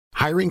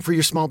Hiring for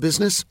your small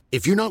business?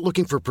 If you're not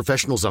looking for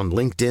professionals on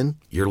LinkedIn,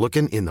 you're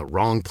looking in the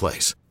wrong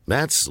place.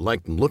 That's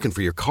like looking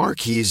for your car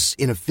keys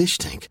in a fish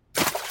tank.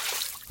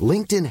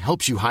 LinkedIn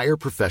helps you hire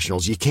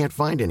professionals you can't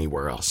find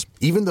anywhere else,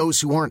 even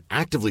those who aren't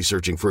actively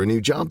searching for a new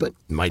job but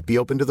might be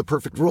open to the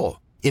perfect role.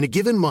 In a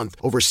given month,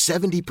 over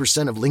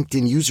 70% of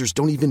LinkedIn users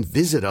don't even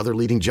visit other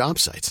leading job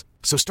sites.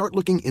 So start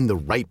looking in the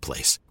right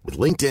place. With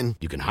LinkedIn,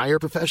 you can hire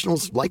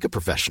professionals like a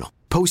professional.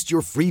 Post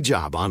your free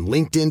job on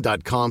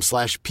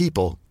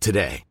linkedin.com/people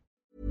today.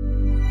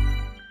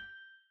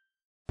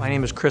 My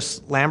name is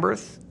Chris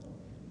Lamberth.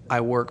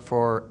 I work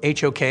for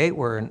HOK.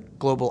 We're a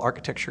global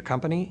architecture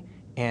company,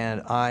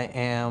 and I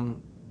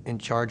am in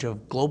charge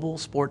of global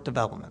sport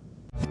development.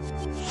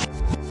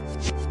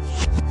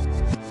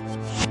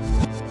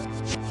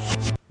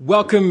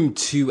 Welcome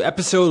to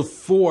episode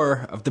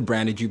 4 of the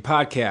Branded You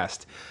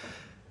podcast.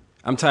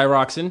 I'm Ty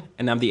Roxon,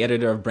 and I'm the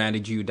editor of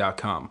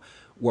BrandedYou.com,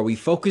 where we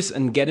focus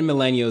on getting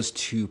millennials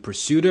to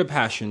pursue their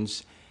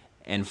passions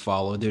and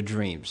follow their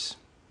dreams.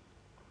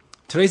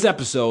 Today's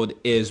episode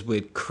is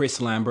with Chris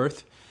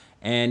Lamberth,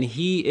 and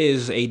he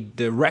is a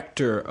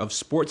director of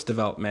sports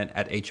development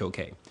at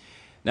HOK.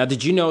 Now,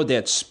 did you know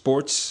that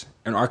sports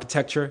and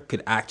architecture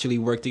could actually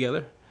work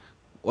together?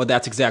 Well,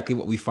 that's exactly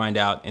what we find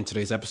out in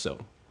today's episode.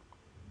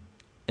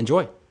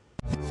 Enjoy.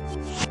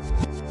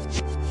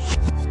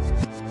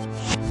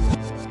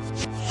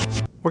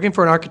 Working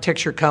for an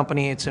architecture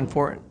company, it's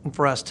important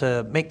for us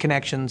to make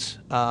connections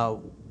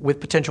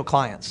with potential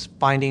clients,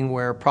 finding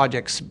where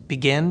projects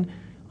begin,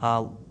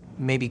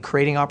 maybe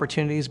creating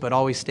opportunities, but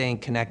always staying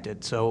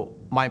connected. So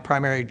my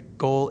primary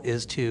goal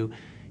is to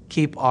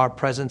keep our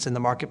presence in the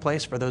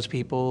marketplace for those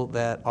people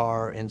that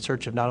are in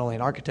search of not only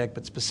an architect,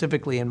 but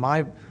specifically in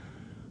my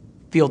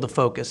field of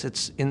focus,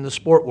 it's in the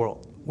sport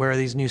world. Where are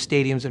these new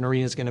stadiums and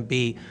arenas going to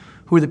be?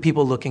 Who are the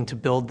people looking to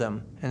build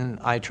them? And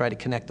I try to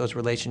connect those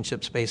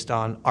relationships based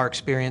on our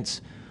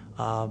experience,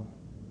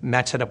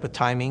 match that up with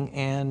timing,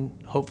 and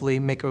hopefully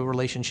make a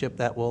relationship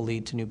that will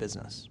lead to new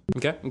business.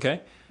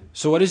 Okay.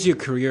 So what has your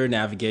career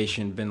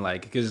navigation been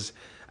like? Because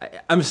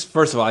I'm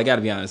first of all, I got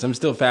to be honest, I'm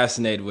still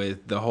fascinated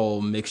with the whole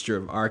mixture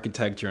of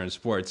architecture and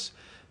sports.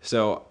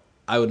 So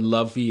I would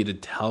love for you to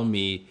tell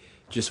me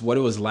just what it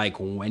was like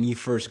when you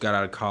first got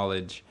out of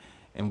college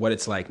and what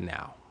it's like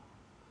now.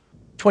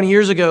 20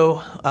 years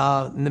ago,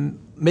 in the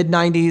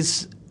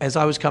mid-90s, as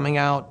I was coming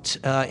out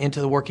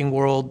into the working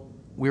world,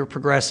 we were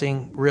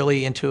progressing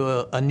really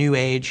into a new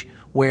age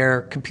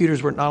where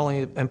computers were not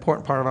only an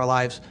important part of our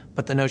lives,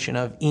 but the notion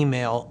of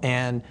email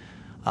and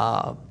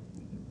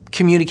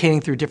communicating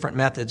through different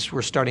methods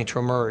were starting to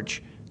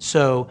emerge.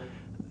 So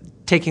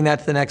taking that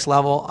to the next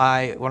level,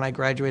 when I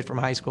graduated from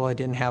high school, I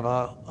didn't have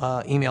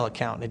an email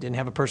account. I didn't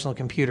have a personal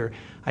computer.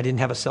 I didn't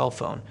have a cell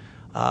phone.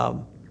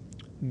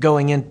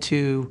 Going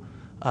into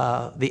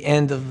the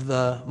end of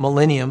the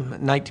millennium,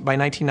 by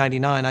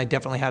 1999, I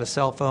definitely had a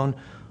cell phone,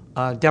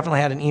 definitely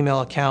had an email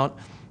account,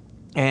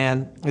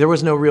 and there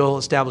was no real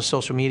established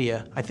social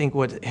media. I think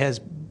what has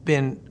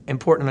been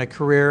important in my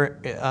career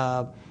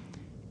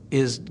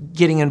is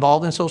getting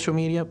involved in social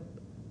media,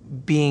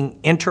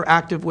 being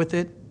interactive with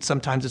it.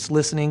 Sometimes it's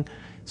listening,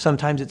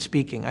 sometimes it's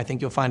speaking. I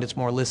think you'll find it's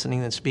more listening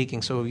than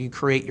speaking. So you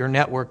create your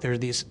network. There's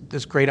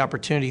this great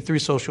opportunity through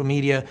social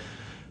media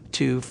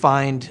to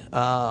find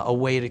a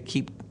way to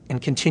keep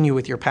and continue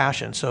with your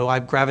passion. So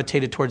I've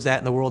gravitated towards that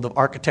in the world of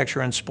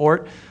architecture and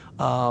sport.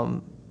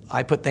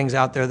 I put things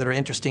out there that are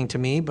interesting to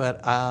me,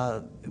 but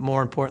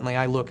more importantly,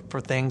 I look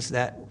for things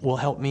that will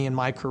help me in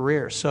my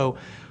career. So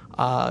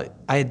I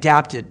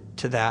adapted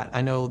to that.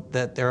 I know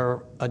that there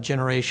are a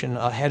generation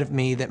ahead of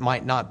me that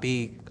might not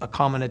be a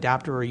common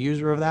adapter or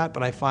user of that,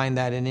 but I find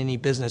that in any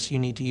business, you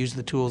need to use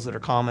the tools that are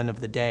common of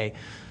the day.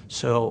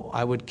 So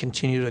I would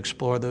continue to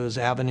explore those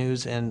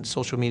avenues, and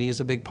social media is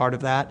a big part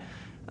of that.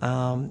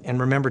 And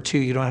remember, too,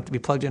 you don't have to be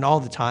plugged in all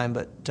the time,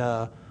 but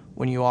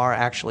when you are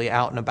actually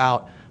out and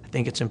about, I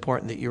think it's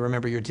important that you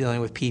remember you're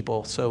dealing with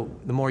people. So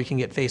the more you can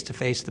get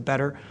face-to-face, the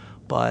better.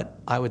 But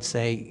I would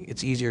say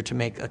it's easier to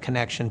make a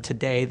connection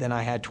today than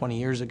I had 20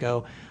 years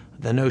ago.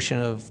 The notion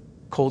of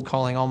cold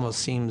calling almost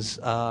seems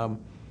as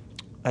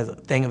a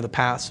thing of the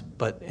past,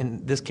 but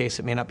in this case,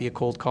 it may not be a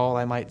cold call.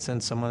 I might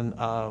send someone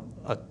a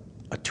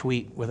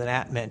tweet with an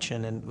 @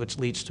 mention, and which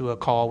leads to a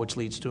call, which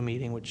leads to a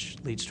meeting, which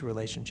leads to a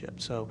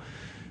relationship. So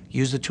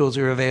use the tools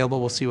that are available.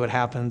 We'll see what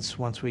happens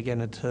once we get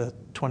into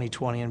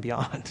 2020 and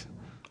beyond.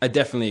 I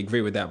definitely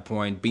agree with that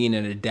point. Being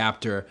an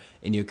adapter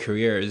in your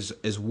career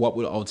is what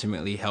will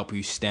ultimately help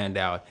you stand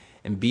out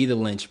and be the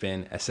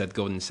linchpin, as Seth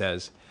Godin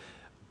says.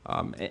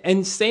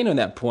 And staying on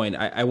that point,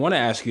 I want to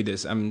ask you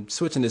this. I'm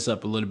switching this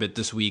up a little bit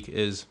this week.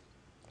 Is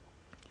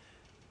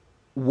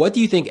what do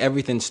you think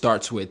everything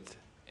starts with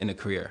in a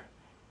career?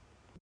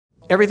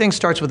 Everything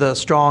starts with a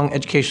strong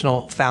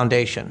educational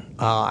foundation.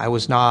 I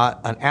was not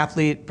an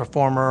athlete,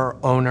 performer,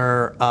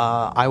 owner.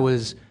 I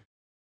was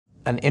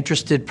an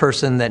interested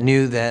person that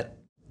knew that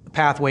the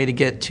pathway to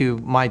get to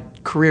my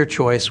career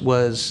choice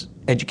was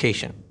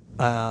education.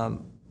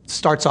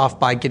 Starts off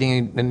by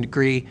getting a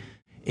degree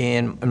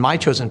in my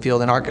chosen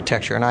field in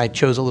architecture, and I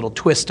chose a little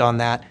twist on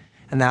that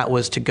and that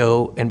was to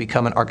go and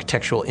become an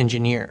architectural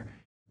engineer.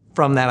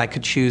 From that, I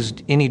could choose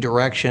any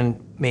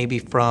direction, maybe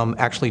from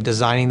actually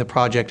designing the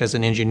project as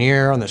an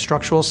engineer on the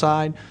structural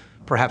side,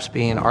 perhaps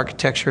being in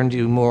architecture and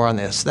do more on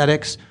the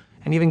aesthetics,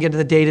 and even get to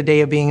the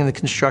day-to-day of being in the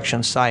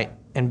construction site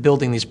and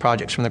building these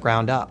projects from the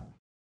ground up.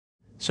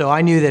 So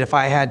I knew that if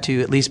I had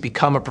to at least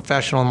become a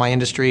professional in my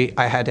industry,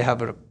 I had to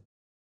have a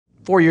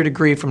 4-year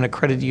degree from an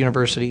accredited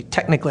university.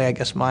 Technically, I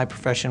guess my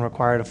profession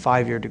required a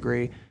 5-year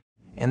degree,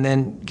 and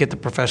then get the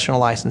professional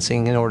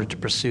licensing in order to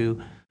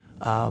pursue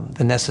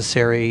the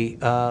necessary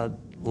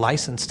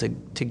license to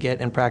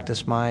get and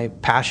practice my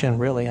passion,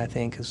 really, I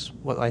think, is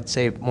what I'd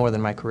say more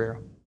than my career.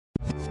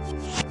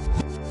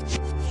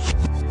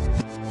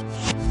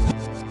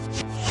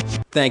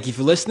 Thank you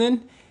for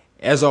listening.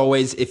 As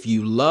always, if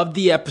you loved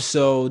the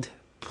episode,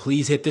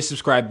 please hit the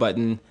subscribe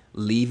button,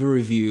 leave a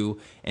review,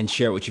 and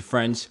share it with your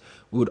friends.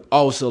 We would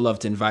also love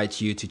to invite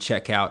you to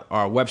check out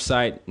our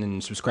website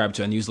and subscribe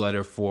to our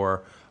newsletter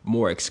for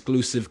more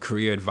exclusive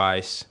career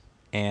advice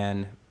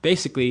and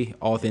basically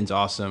all things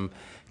awesome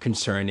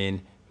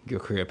concerning your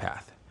career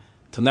path.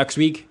 Till next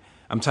week,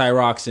 I'm Ty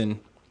Roxon,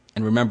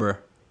 and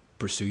remember,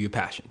 pursue your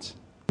passions.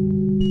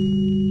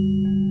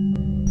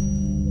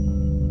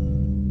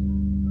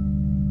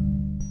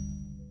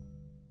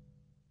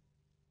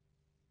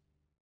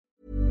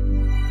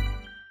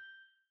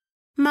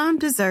 Mom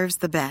deserves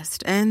the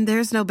best, and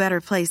there's no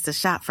better place to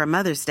shop for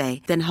Mother's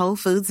Day than Whole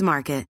Foods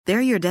Market.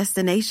 They're your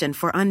destination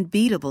for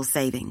unbeatable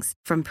savings,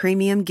 from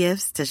premium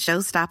gifts to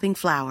show-stopping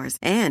flowers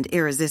and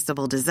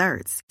irresistible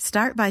desserts.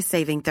 Start by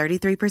saving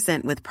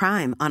 33% with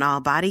Prime on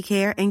all body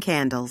care and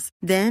candles.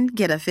 Then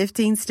get a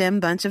 15-stem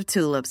bunch of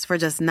tulips for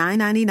just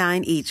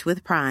 $9.99 each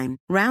with Prime.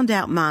 Round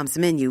out Mom's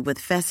menu with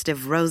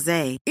festive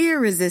rosé,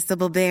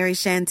 irresistible berry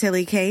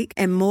chantilly cake,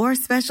 and more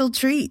special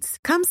treats.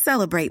 Come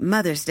celebrate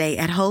Mother's Day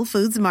at Whole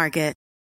Foods Market.